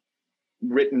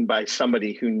written by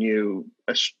somebody who knew,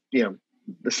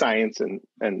 the science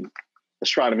and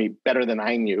astronomy better than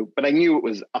I knew, but I knew it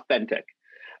was authentic.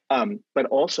 But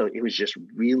also it was just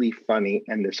really funny,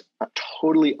 and this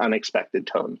totally unexpected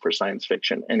tone for science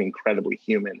fiction, and incredibly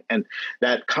human. And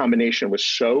that combination was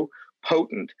so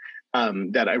potent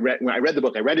that when I read the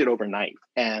book, I read it overnight,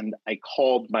 and I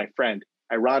called my friend,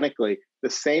 ironically, the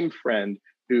same friend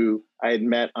who I had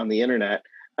met on the internet,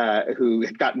 who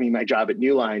had gotten me my job at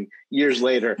New Line years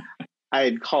later. I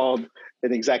had called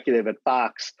an executive at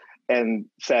Fox and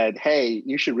said, "Hey,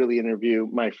 you should really interview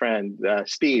my friend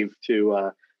Steve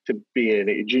to be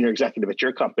a junior executive at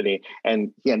your company."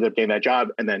 And he ended up getting that job.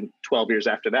 And then 12 years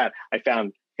after that, I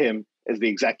found him as the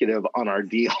executive on our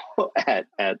deal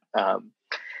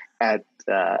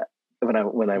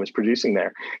when I was producing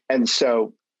there. And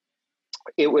so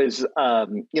it was,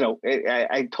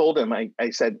 I told him, I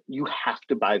said, you have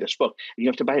to buy this book. You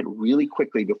have to buy it really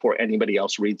quickly before anybody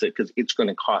else reads it, because it's going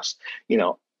to cost,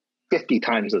 50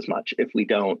 times as much if we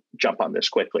don't jump on this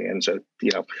quickly. And so,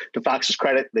 to Fox's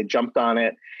credit, they jumped on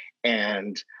it.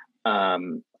 And I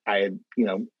had,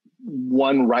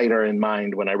 one writer in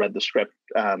mind when I read the script,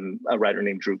 a writer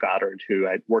named Drew Goddard, who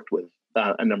I'd worked with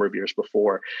a number of years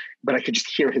before, but I could just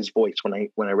hear his voice when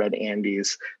I read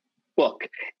Andy's book.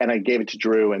 And I gave it to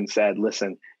Drew and said,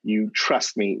 "Listen, you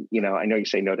trust me, I know you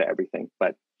say no to everything,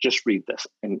 but just read this,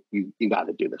 and you got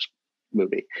to do this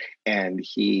movie." And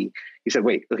he said,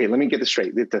 "Wait, okay, let me get this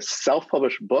straight. It's a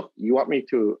self-published book. You want me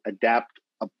to adapt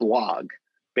a blog,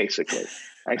 basically?"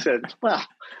 I said, "Well,"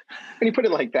 when you put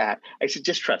it like that, I said,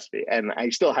 "Just trust me." And I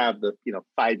still have the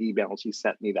 5 emails he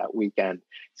sent me that weekend.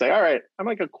 Say, "All right, I'm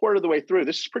like a quarter of the way through.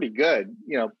 This is pretty good.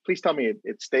 Please tell me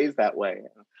it stays that way."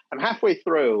 I'm halfway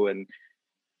through, and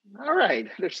all right,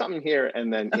 there's something here.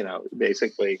 And then,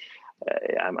 basically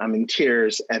I'm in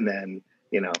tears, and then,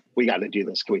 we got to do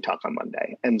this. Can we talk on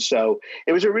Monday? And so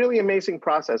it was a really amazing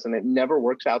process, and it never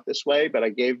works out this way, but I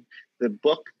gave the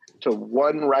book to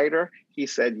one writer. He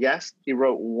said yes. He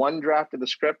wrote one draft of the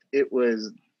script. It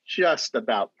was just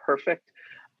about perfect.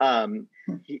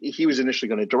 He was initially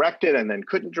going to direct it, and then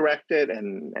couldn't direct it,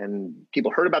 and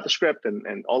people heard about the script,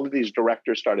 and all of these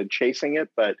directors started chasing it.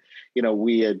 But,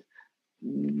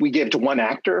 we gave it to one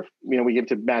actor, we gave it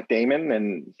to Matt Damon,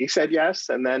 and he said yes.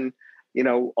 And then,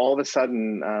 all of a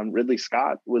sudden, Ridley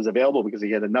Scott was available because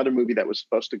he had another movie that was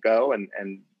supposed to go, and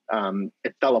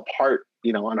it fell apart,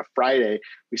 on a Friday.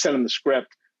 We sent him the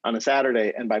script on a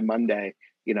Saturday, and by Monday,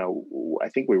 I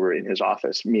think we were in his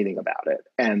office meeting about it,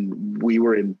 and we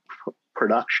were in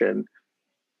production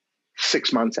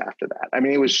 6 months after that. I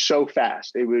mean, it was so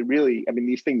fast. It was really,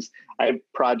 these things, I have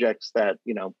projects that,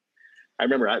 I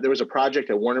remember there was a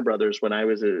project at Warner Brothers when I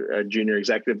was a junior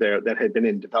executive there that had been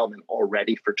in development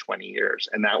already for 20 years.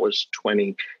 And that was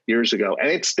 20 years ago. And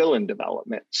it's still in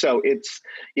development. So it's,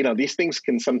 these things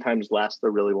can sometimes last a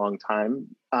really long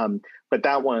time. But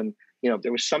that one,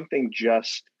 there was something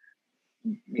just,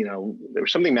 there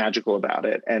was something magical about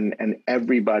it. And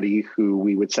everybody who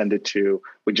we would send it to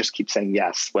would just keep saying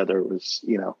yes, whether it was,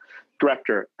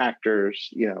 director, actors,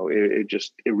 it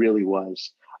really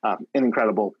was an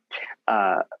incredible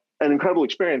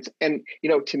experience. And,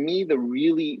 to me, the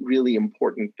really, really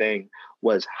important thing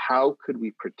was, how could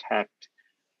we protect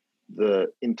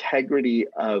the integrity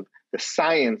of the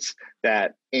science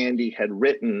that Andy had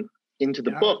written into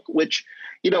the book, which,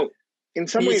 in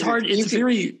some ways, it's hard.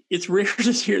 It's rare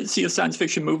to see a science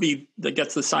fiction movie that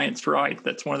gets the science right.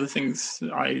 That's one of the things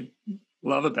I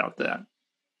love about that.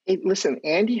 Listen,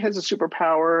 Andy has a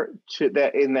superpower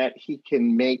in that he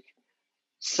can make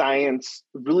science,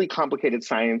 really complicated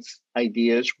science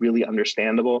ideas, really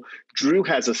understandable. Drew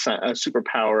has a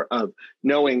superpower of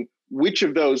knowing which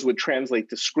of those would translate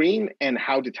to screen and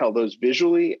how to tell those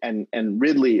visually. And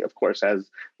Ridley, of course, has,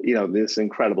 this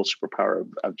incredible superpower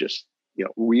of just,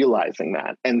 realizing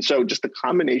that. And so just the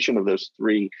combination of those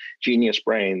three genius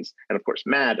brains, and of course,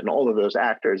 Matt and all of those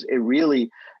actors, it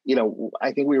really,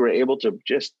 I think we were able to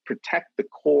just protect the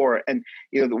core. And,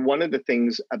 one of the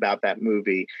things about that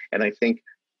movie, and I think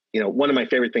one of my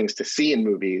favorite things to see in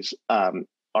movies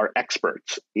are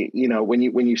experts. When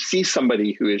you see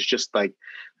somebody who is just like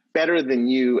better than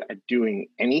you at doing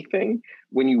anything,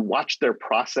 when you watch their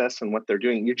process and what they're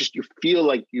doing, you feel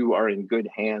like you are in good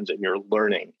hands and you're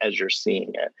learning as you're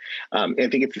seeing it. And I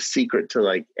think it's a secret to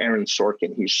like Aaron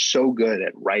Sorkin. He's so good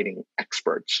at writing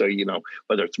experts. So,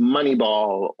 whether it's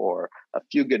Moneyball or A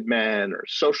Few Good Men or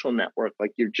Social Network,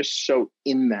 like you're just so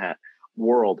in that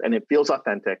world and it feels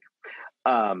authentic.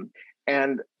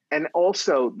 And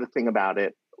also the thing about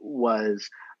it was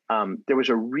there was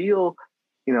a real,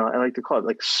 I like to call it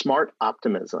like smart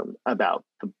optimism about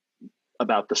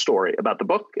the story, about the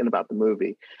book and about the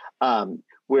movie,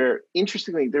 where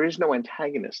interestingly, there is no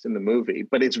antagonist in the movie,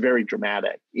 but it's very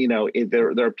dramatic.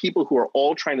 There are people who are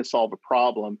all trying to solve a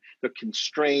problem. They're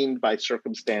constrained by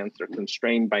circumstance, they're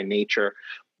constrained by nature,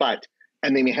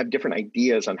 and they may have different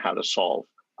ideas on how to solve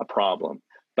a problem.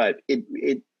 But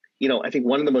I think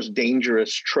one of the most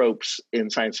dangerous tropes in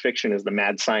science fiction is the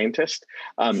mad scientist.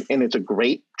 And it's a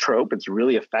great trope. It's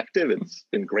really effective. It's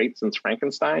been great since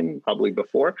Frankenstein, probably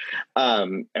before.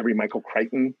 Every Michael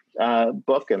Crichton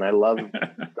book, and I love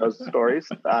those stories,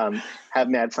 have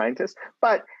mad scientists.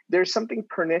 But there's something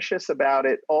pernicious about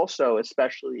it also,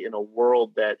 especially in a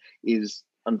world that is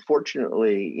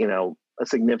unfortunately, a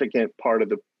significant part of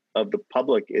the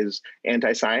public is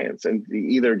anti-science and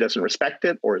either doesn't respect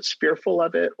it or is fearful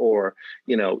of it or,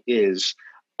 is,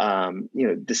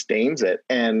 disdains it.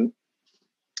 And,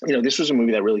 this was a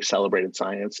movie that really celebrated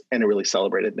science and it really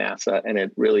celebrated NASA. And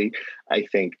it really, I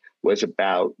think, was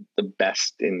about the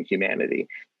best in humanity.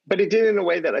 But it did in a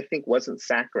way that I think wasn't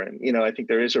saccharine. I think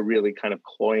there is a really kind of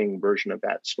cloying version of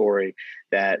that story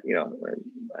that,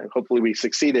 hopefully we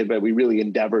succeeded, but we really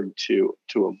endeavored to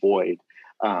avoid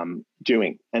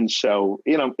doing. And so,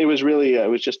 it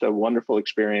was just a wonderful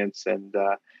experience. And,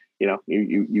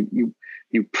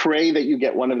 you pray that you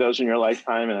get one of those in your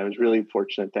lifetime. And I was really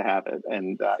fortunate to have it.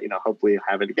 And, hopefully I'll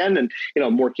have it again. And,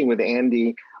 I'm working with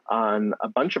Andy on a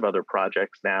bunch of other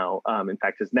projects now. In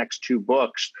fact, his next two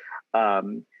books, I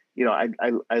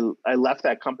left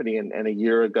that company and a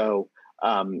year ago,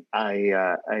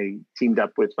 I teamed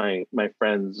up with my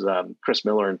friends, Chris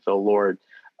Miller and Phil Lord,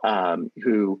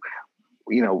 who,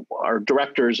 are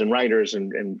directors and writers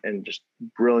and just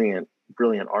brilliant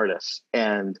artists.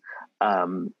 And,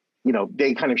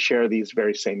 they kind of share these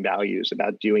very same values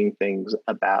about doing things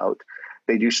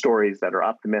they do stories that are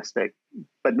optimistic,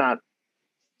 but not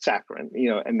saccharine,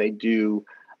 and they do,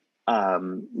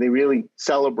 they really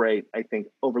celebrate, I think,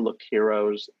 overlooked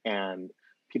heroes and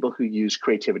people who use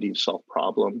creativity to solve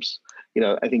problems.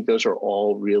 I think those are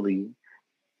all really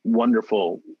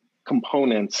wonderful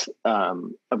components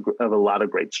of a lot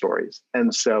of great stories.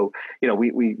 And so,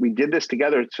 we did this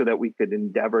together so that we could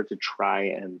endeavor to try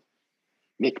and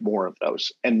make more of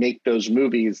those and make those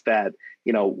movies that,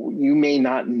 you may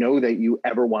not know that you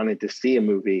ever wanted to see a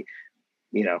movie,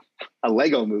 a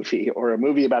Lego movie or a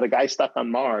movie about a guy stuck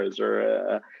on Mars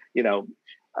or,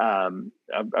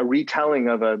 a retelling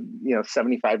of a,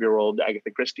 75-year-old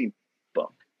Agatha Christie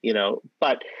book,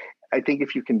 but I think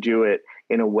if you can do it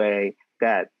in a way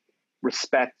that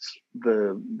respects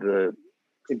the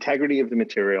integrity of the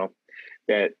material,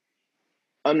 that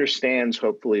understands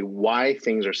hopefully why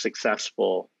things are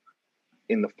successful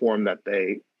in the form that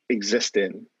they exist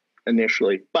in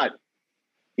initially, but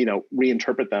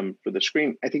reinterpret them for the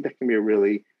screen, I think that can be a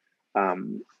really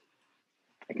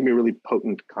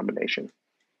potent combination.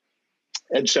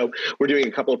 And so we're doing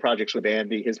a couple of projects with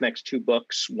Andy. His next two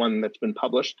books, one that's been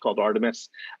published called Artemis,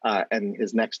 and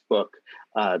his next book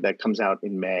that comes out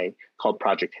in May called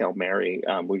Project Hail Mary.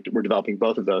 We're developing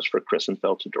both of those for Chris and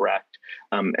Phil to direct.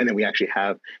 And then we actually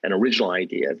have an original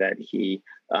idea that he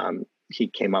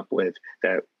came up with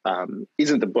that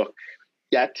isn't the book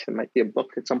yet. It might be a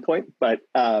book at some point, but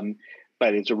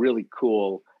it's a really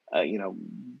cool,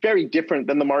 very different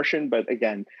than The Martian, but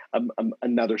again,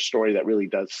 another story that really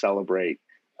does celebrate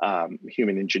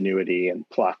human ingenuity and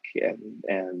pluck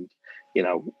and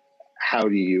how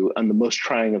do you, on the most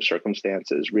trying of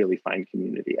circumstances, really find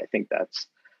community? I think that's,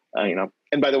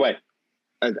 and by the way,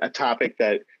 a topic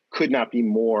that could not be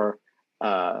more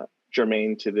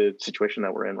germane to the situation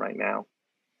that we're in right now.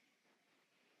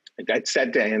 I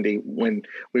said to Andy when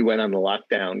we went on the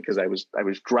lockdown, because I was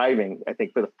driving, I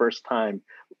think for the first time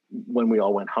when we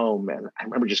all went home, and I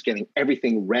remember just getting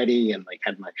everything ready and like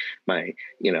had I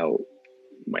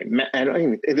don't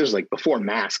even, it was like before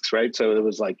masks, right? So it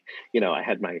was like, I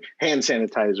had my hand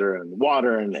sanitizer and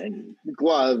water and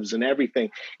gloves and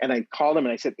everything. And I called him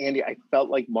and I said, Andy, I felt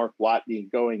like Mark Watney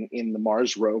going in the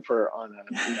Mars rover on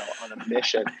a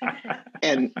mission.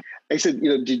 And I said,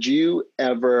 did you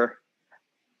ever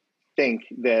think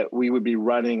that we would be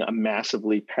running a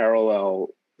massively parallel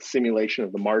simulation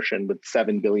of The Martian with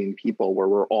 7 billion people where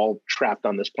we're all trapped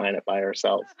on this planet by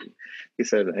ourselves. He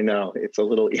said, I know, it's a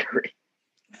little eerie.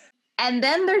 And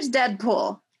then there's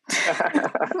Deadpool,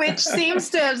 which seems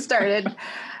to have started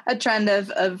a trend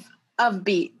of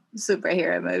upbeat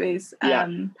superhero movies. Yeah.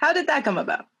 How did that come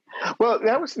about? Well,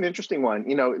 that was an interesting one.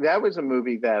 That was a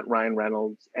movie that Ryan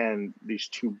Reynolds and these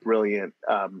two brilliant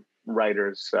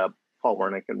writers, Paul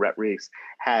Wernick and Rhett Reese,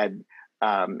 had,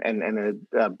 and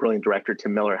a brilliant director,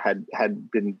 Tim Miller,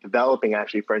 had been developing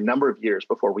actually for a number of years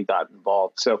before we got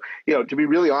involved. So, to be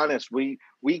really honest, we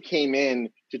came in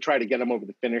to try to get them over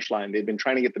the finish line. They'd been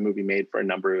trying to get the movie made for a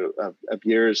number of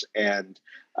years. And,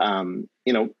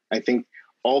 I think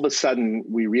all of a sudden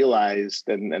we realized,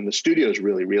 and the studios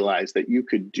really realized, that you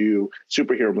could do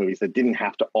superhero movies that didn't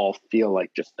have to all feel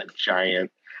like just a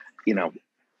giant,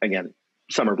 again,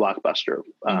 summer blockbuster,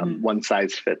 one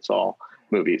size fits all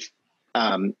movies.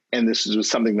 And this was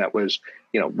something that was,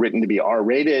 written to be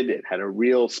R-rated. It had a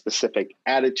real specific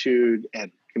attitude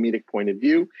and comedic point of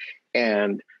view.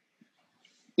 And,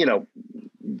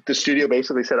 the studio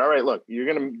basically said, all right, look, you're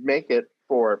going to make it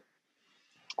for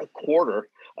a quarter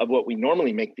of what we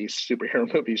normally make these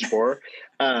superhero movies for.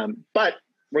 But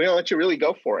we're going to let you really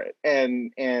go for it.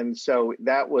 And so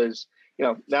that was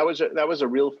a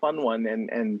real fun one.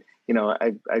 And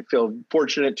I feel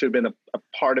fortunate to have been a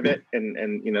part of it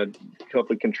and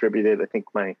hopefully contributed, I think,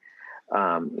 my,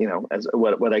 as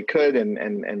what I could,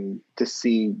 and to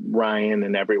see Ryan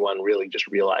and everyone really just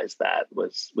realize that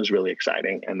was really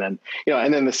exciting. And then,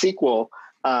 and then the sequel,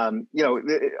 all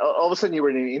of a sudden you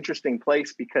were in an interesting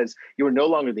place because you were no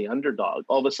longer the underdog.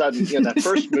 All of a sudden, that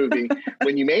first movie,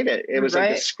 when you made it, it was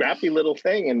like a scrappy little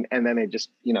thing. And then it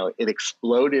just, it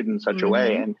exploded in such a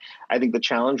way. And I think the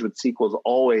challenge with sequels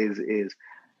always is,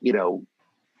 they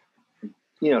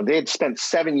had spent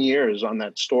 7 years on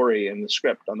that story and the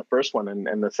script on the first one.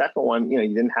 And the second one, you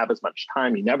didn't have as much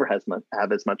time. You never have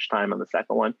as much time on the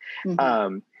second one.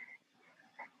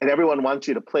 And everyone wants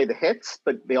you to play the hits,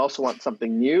 but they also want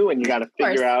something new. And you got to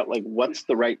figure out like what's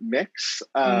the right mix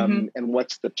and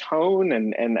what's the tone.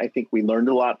 And I think we learned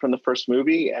a lot from the first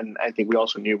movie. And I think we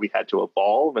also knew we had to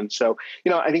evolve. And so,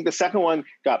 I think the second one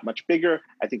got much bigger.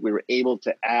 I think we were able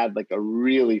to add like a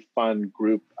really fun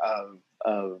group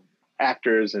of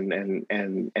actors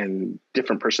and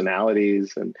different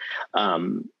personalities. And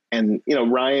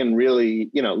Ryan really,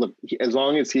 look, as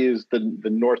long as he is the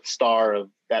North Star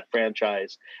of that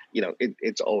franchise,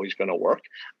 it's always going to work.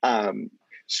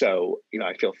 So,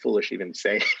 I feel foolish even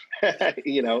saying, but,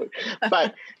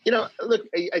 look,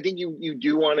 I think you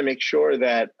do want to make sure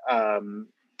that,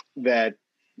 that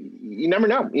you never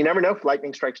know. You never know if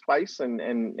lightning strikes twice.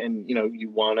 And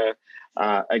you want to,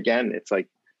 again, it's like,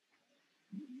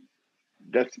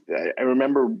 I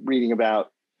remember reading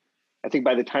about, I think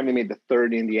by the time they made the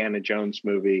third Indiana Jones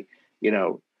movie,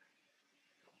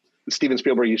 Steven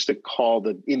Spielberg used to call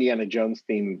the Indiana Jones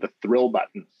theme the thrill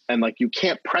button. And like, you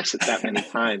can't press it that many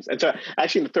times. And so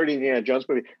actually in the third Indiana Jones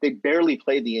movie, they barely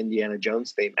played the Indiana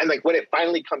Jones theme. And like when it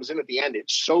finally comes in at the end,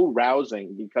 it's so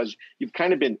rousing because you've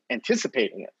kind of been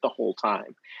anticipating it the whole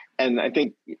time. And I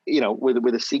think,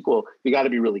 with a sequel, you got to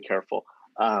be really careful.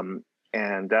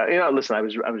 Listen, I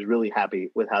was really happy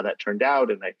with how that turned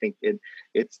out. And I think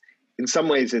it's, in some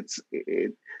ways,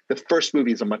 the first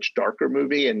movie is a much darker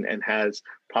movie and has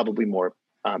probably more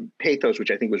pathos,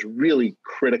 which I think was really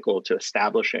critical to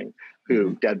establishing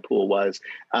who Deadpool was.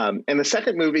 And the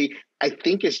second movie, I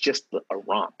think, is just a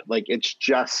romp. Like it's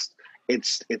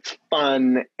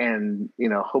fun and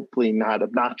hopefully not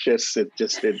obnoxious. It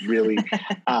really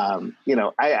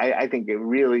I think it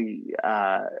really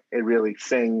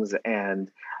sings and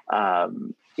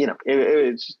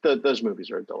it's those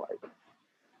movies are a delight.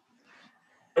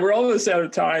 We're almost out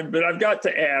of time, but I've got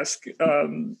to ask, I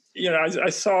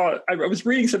was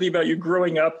reading something about you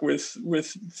growing up with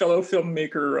fellow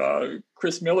filmmaker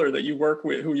Chris Miller who you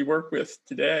work with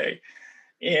today.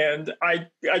 And I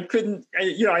couldn't,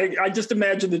 I just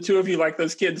imagined the two of you like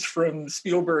those kids from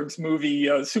Spielberg's movie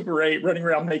Super 8 running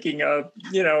around making a,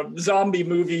 zombie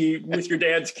movie with your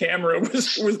dad's camera.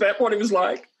 Was that what it was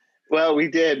like? Well, we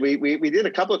did. We did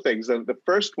a couple of things. The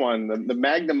first one, the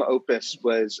magnum opus,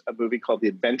 was a movie called The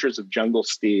Adventures of Jungle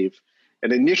Steve.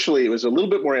 And initially, it was a little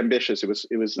bit more ambitious. It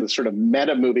was a sort of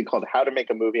meta movie called How to Make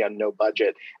a Movie on No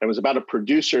Budget. And it was about a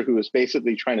producer who was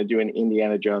basically trying to do an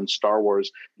Indiana Jones Star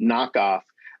Wars knockoff.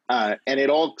 And it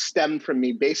all stemmed from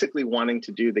me basically wanting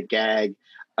to do the gag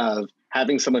of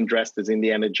having someone dressed as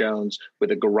Indiana Jones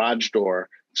with a garage door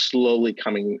slowly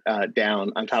coming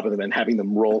down on top of them and having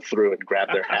them roll through and grab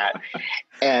their hat.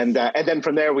 And then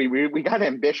from there, we got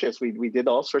ambitious. We did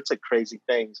all sorts of crazy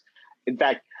things. In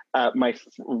fact,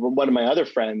 one of my other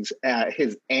friends,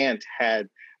 his aunt had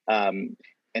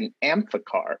an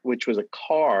amphicar, which was a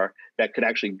car that could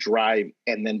actually drive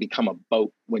and then become a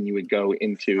boat when you would go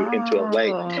into a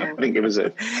lake. I think it was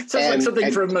sounds like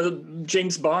something from a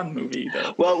James Bond movie,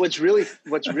 though. Well, what's really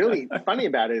funny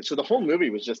about it, so the whole movie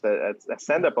was just a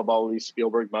send up of all of these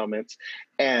Spielberg moments,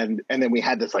 and then we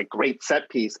had this like great set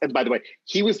piece. And by the way,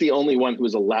 he was the only one who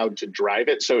was allowed to drive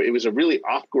it, so it was a really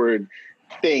awkward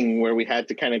thing where we had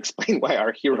to kind of explain why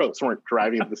our heroes weren't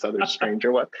driving this other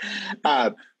stranger one.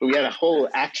 We had a whole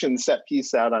action set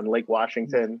piece out on Lake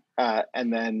Washington,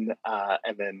 and then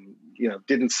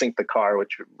didn't sink the car,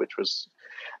 which was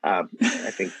I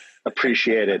think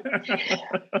appreciated.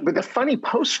 But the funny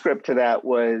postscript to that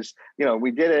was,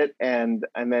 we did it, and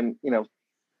then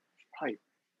probably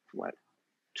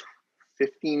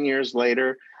 15 years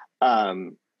later,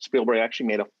 Spielberg actually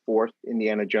made a fourth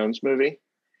Indiana Jones movie.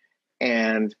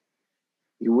 And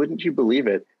wouldn't you believe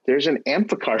it? There's an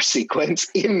amphicar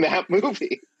sequence in that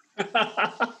movie.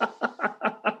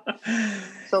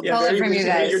 So tell it from you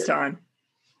guys. Your time.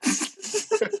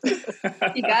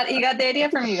 You got the idea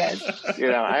from you guys.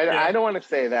 I don't want to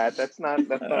say that. That's not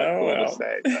cool to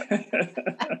say.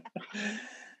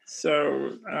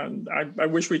 So I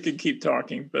wish we could keep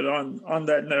talking, but on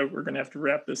that note, we're going to have to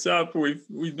wrap this up.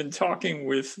 We've been talking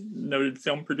with noted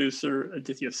film producer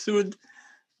Aditya Sood.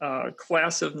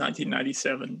 Class of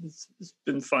 1997. It's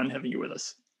been fun having you with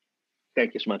us.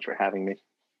 Thank you so much for having me.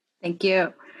 Thank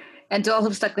you. And to all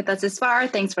who've stuck with us this far,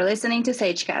 thanks for listening to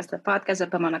SageCast, the podcast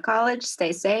of Pomona College.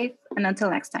 Stay safe, and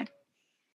until next time.